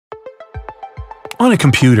On a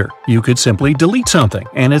computer, you could simply delete something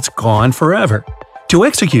and it's gone forever. To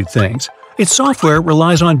execute things, its software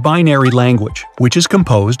relies on binary language, which is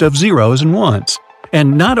composed of zeros and ones.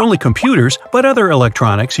 And not only computers, but other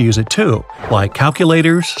electronics use it too, like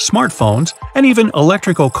calculators, smartphones, and even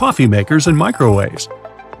electrical coffee makers and microwaves.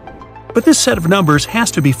 But this set of numbers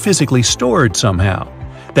has to be physically stored somehow.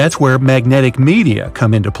 That's where magnetic media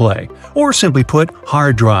come into play, or simply put,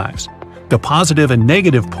 hard drives. The positive and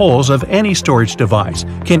negative poles of any storage device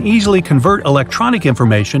can easily convert electronic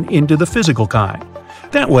information into the physical kind.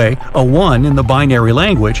 That way, a 1 in the binary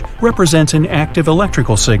language represents an active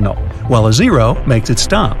electrical signal, while a 0 makes it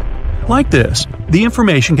stop. Like this, the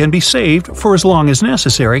information can be saved for as long as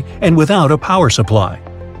necessary and without a power supply.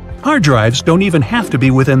 Hard drives don't even have to be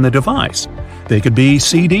within the device. They could be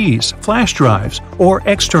CDs, flash drives, or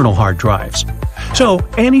external hard drives. So,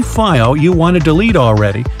 any file you want to delete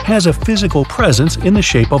already has a physical presence in the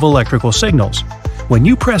shape of electrical signals. When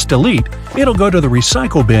you press delete, it'll go to the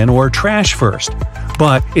recycle bin or trash first.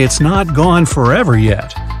 But it's not gone forever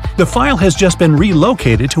yet. The file has just been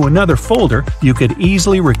relocated to another folder you could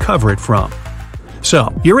easily recover it from.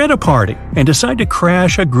 So, you're at a party and decide to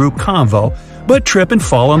crash a group convo, but trip and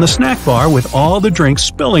fall on the snack bar with all the drinks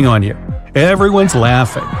spilling on you. Everyone's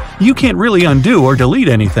laughing. You can't really undo or delete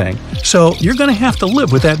anything, so you're going to have to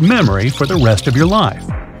live with that memory for the rest of your life.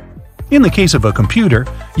 In the case of a computer,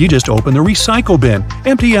 you just open the recycle bin,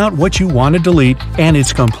 empty out what you want to delete, and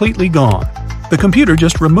it's completely gone. The computer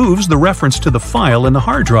just removes the reference to the file in the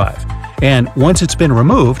hard drive, and once it's been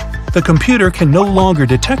removed, the computer can no longer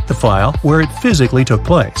detect the file where it physically took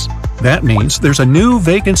place. That means there's a new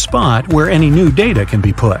vacant spot where any new data can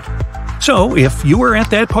be put. So, if you were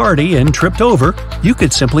at that party and tripped over, you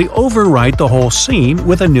could simply overwrite the whole scene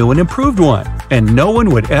with a new and improved one, and no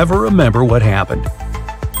one would ever remember what happened.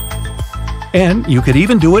 And you could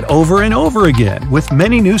even do it over and over again, with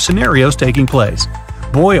many new scenarios taking place.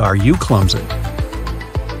 Boy, are you clumsy.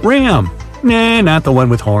 RAM. Nah, not the one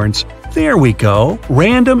with horns. There we go.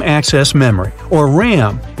 Random Access Memory, or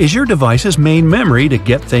RAM, is your device's main memory to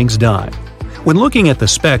get things done. When looking at the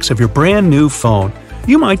specs of your brand new phone,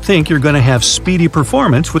 you might think you're going to have speedy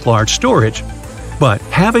performance with large storage. But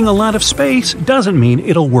having a lot of space doesn't mean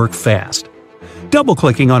it'll work fast.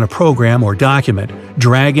 Double-clicking on a program or document,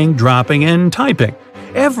 dragging, dropping, and typing.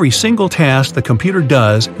 Every single task the computer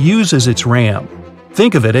does uses its RAM.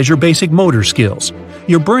 Think of it as your basic motor skills.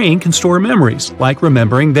 Your brain can store memories, like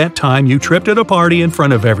remembering that time you tripped at a party in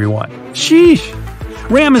front of everyone. Sheesh!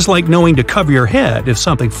 RAM is like knowing to cover your head if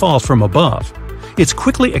something falls from above. It's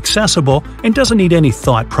quickly accessible and doesn't need any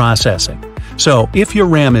thought processing. So if your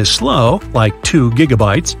RAM is slow, like 2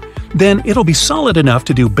 gigabytes, then it'll be solid enough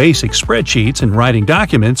to do basic spreadsheets and writing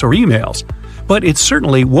documents or emails. But it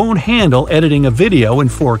certainly won't handle editing a video in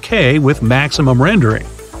 4K with maximum rendering.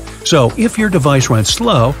 So if your device runs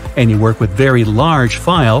slow and you work with very large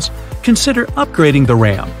files, consider upgrading the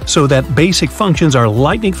RAM so that basic functions are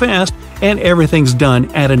lightning fast and everything's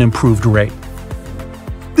done at an improved rate.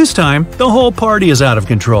 This time, the whole party is out of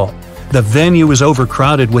control. The venue is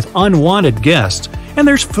overcrowded with unwanted guests, and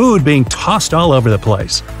there's food being tossed all over the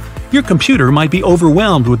place. Your computer might be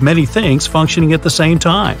overwhelmed with many things functioning at the same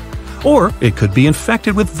time. Or it could be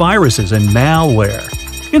infected with viruses and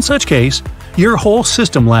malware. In such case, your whole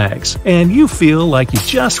system lags, and you feel like you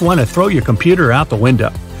just want to throw your computer out the window.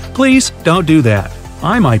 Please don't do that.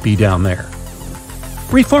 I might be down there.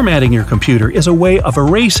 Reformatting your computer is a way of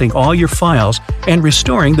erasing all your files and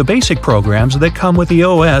restoring the basic programs that come with the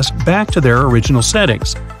OS back to their original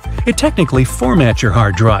settings. It technically formats your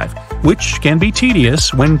hard drive, which can be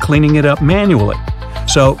tedious when cleaning it up manually.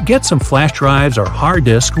 So get some flash drives or hard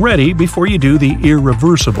disk ready before you do the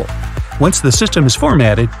irreversible. Once the system is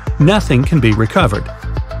formatted, nothing can be recovered.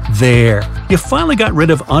 There, you finally got rid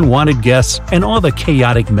of unwanted guests and all the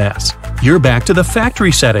chaotic mess. You're back to the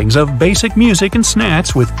factory settings of basic music and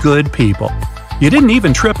snacks with good people. You didn't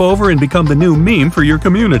even trip over and become the new meme for your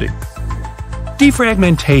community.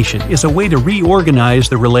 Defragmentation is a way to reorganize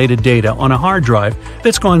the related data on a hard drive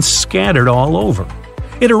that's gone scattered all over.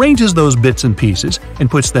 It arranges those bits and pieces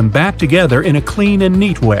and puts them back together in a clean and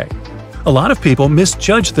neat way. A lot of people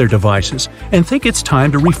misjudge their devices and think it's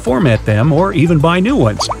time to reformat them or even buy new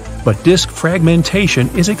ones, but disk fragmentation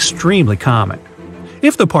is extremely common.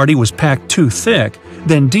 If the party was packed too thick,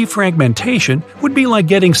 then defragmentation would be like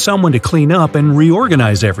getting someone to clean up and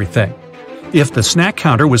reorganize everything. If the snack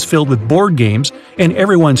counter was filled with board games and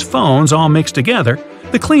everyone's phones all mixed together,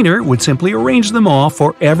 the cleaner would simply arrange them all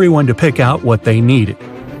for everyone to pick out what they needed.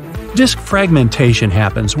 Disk fragmentation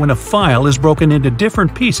happens when a file is broken into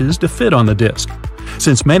different pieces to fit on the disk.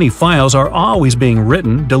 Since many files are always being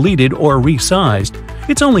written, deleted, or resized,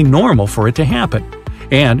 it's only normal for it to happen.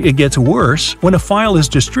 And it gets worse when a file is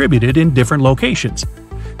distributed in different locations.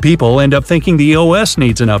 People end up thinking the OS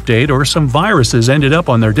needs an update or some viruses ended up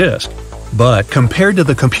on their disk. But compared to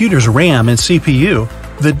the computer's RAM and CPU,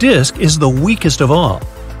 the disk is the weakest of all.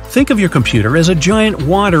 Think of your computer as a giant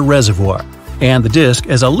water reservoir, and the disk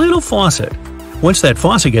as a little faucet. Once that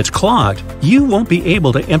faucet gets clogged, you won't be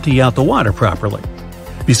able to empty out the water properly.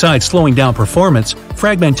 Besides slowing down performance,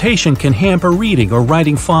 fragmentation can hamper reading or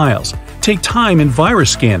writing files, take time in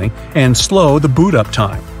virus scanning, and slow the boot-up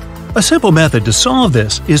time. A simple method to solve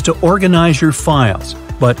this is to organize your files,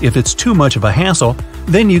 but if it's too much of a hassle,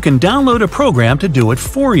 then you can download a program to do it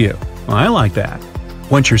for you. I like that.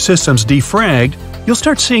 Once your system's defragged, you'll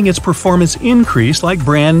start seeing its performance increase like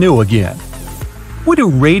brand new again. What do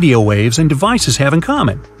radio waves and devices have in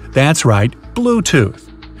common? That's right, Bluetooth.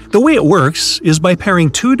 The way it works is by pairing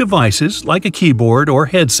two devices, like a keyboard or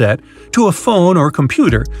headset, to a phone or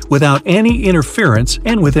computer without any interference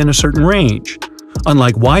and within a certain range.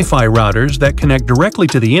 Unlike Wi-Fi routers that connect directly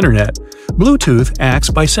to the internet, Bluetooth acts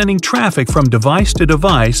by sending traffic from device to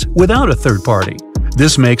device without a third party.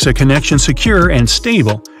 This makes a connection secure and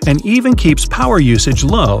stable, and even keeps power usage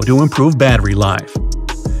low to improve battery life.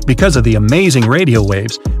 Because of the amazing radio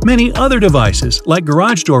waves, many other devices like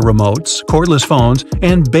garage door remotes, cordless phones,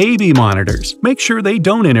 and baby monitors make sure they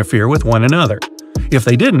don't interfere with one another. If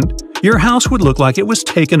they didn't, your house would look like it was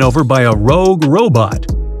taken over by a rogue robot.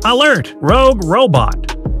 Alert! Rogue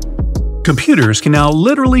robot! Computers can now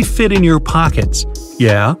literally fit in your pockets.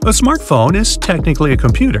 Yeah, a smartphone is technically a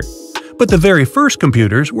computer. But the very first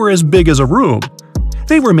computers were as big as a room.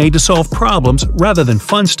 They were made to solve problems rather than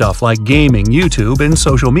fun stuff like gaming, YouTube, and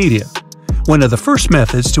social media. One of the first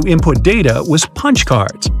methods to input data was punch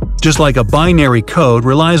cards. Just like a binary code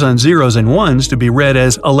relies on zeros and ones to be read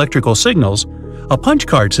as electrical signals, a punch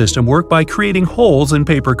card system worked by creating holes in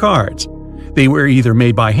paper cards. They were either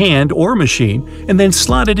made by hand or machine and then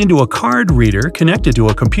slotted into a card reader connected to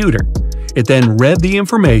a computer. It then read the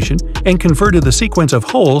information and converted the sequence of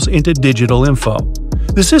holes into digital info.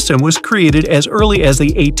 The system was created as early as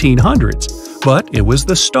the 1800s, but it was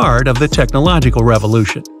the start of the technological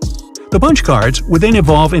revolution. The punch cards would then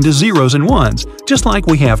evolve into zeros and ones, just like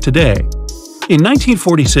we have today. In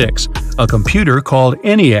 1946, a computer called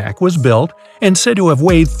ENIAC was built and said to have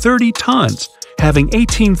weighed 30 tons, having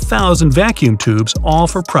 18,000 vacuum tubes all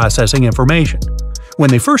for processing information. When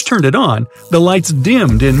they first turned it on, the lights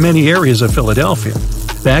dimmed in many areas of Philadelphia.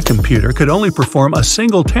 That computer could only perform a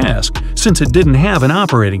single task since it didn't have an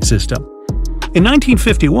operating system. In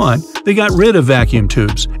 1951, they got rid of vacuum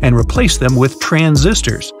tubes and replaced them with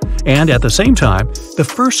transistors, and at the same time, the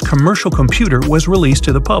first commercial computer was released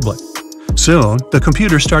to the public. Soon, the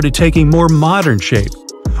computer started taking more modern shape.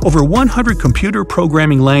 Over 100 computer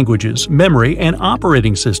programming languages, memory, and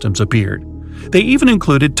operating systems appeared. They even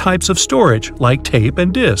included types of storage like tape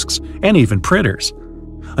and disks, and even printers.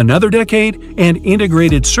 Another decade, and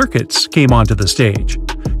integrated circuits came onto the stage.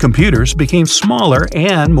 Computers became smaller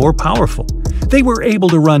and more powerful. They were able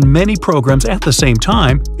to run many programs at the same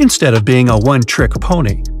time instead of being a one-trick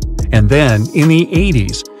pony. And then, in the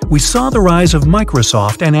 80s, we saw the rise of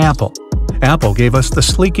Microsoft and Apple. Apple gave us the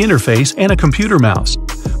sleek interface and a computer mouse.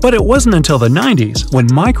 But it wasn't until the 90s when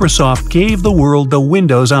Microsoft gave the world the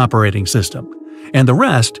Windows operating system. And the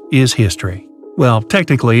rest is history. Well,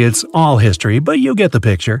 technically it's all history, but you get the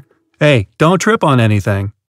picture. Hey, don't trip on anything.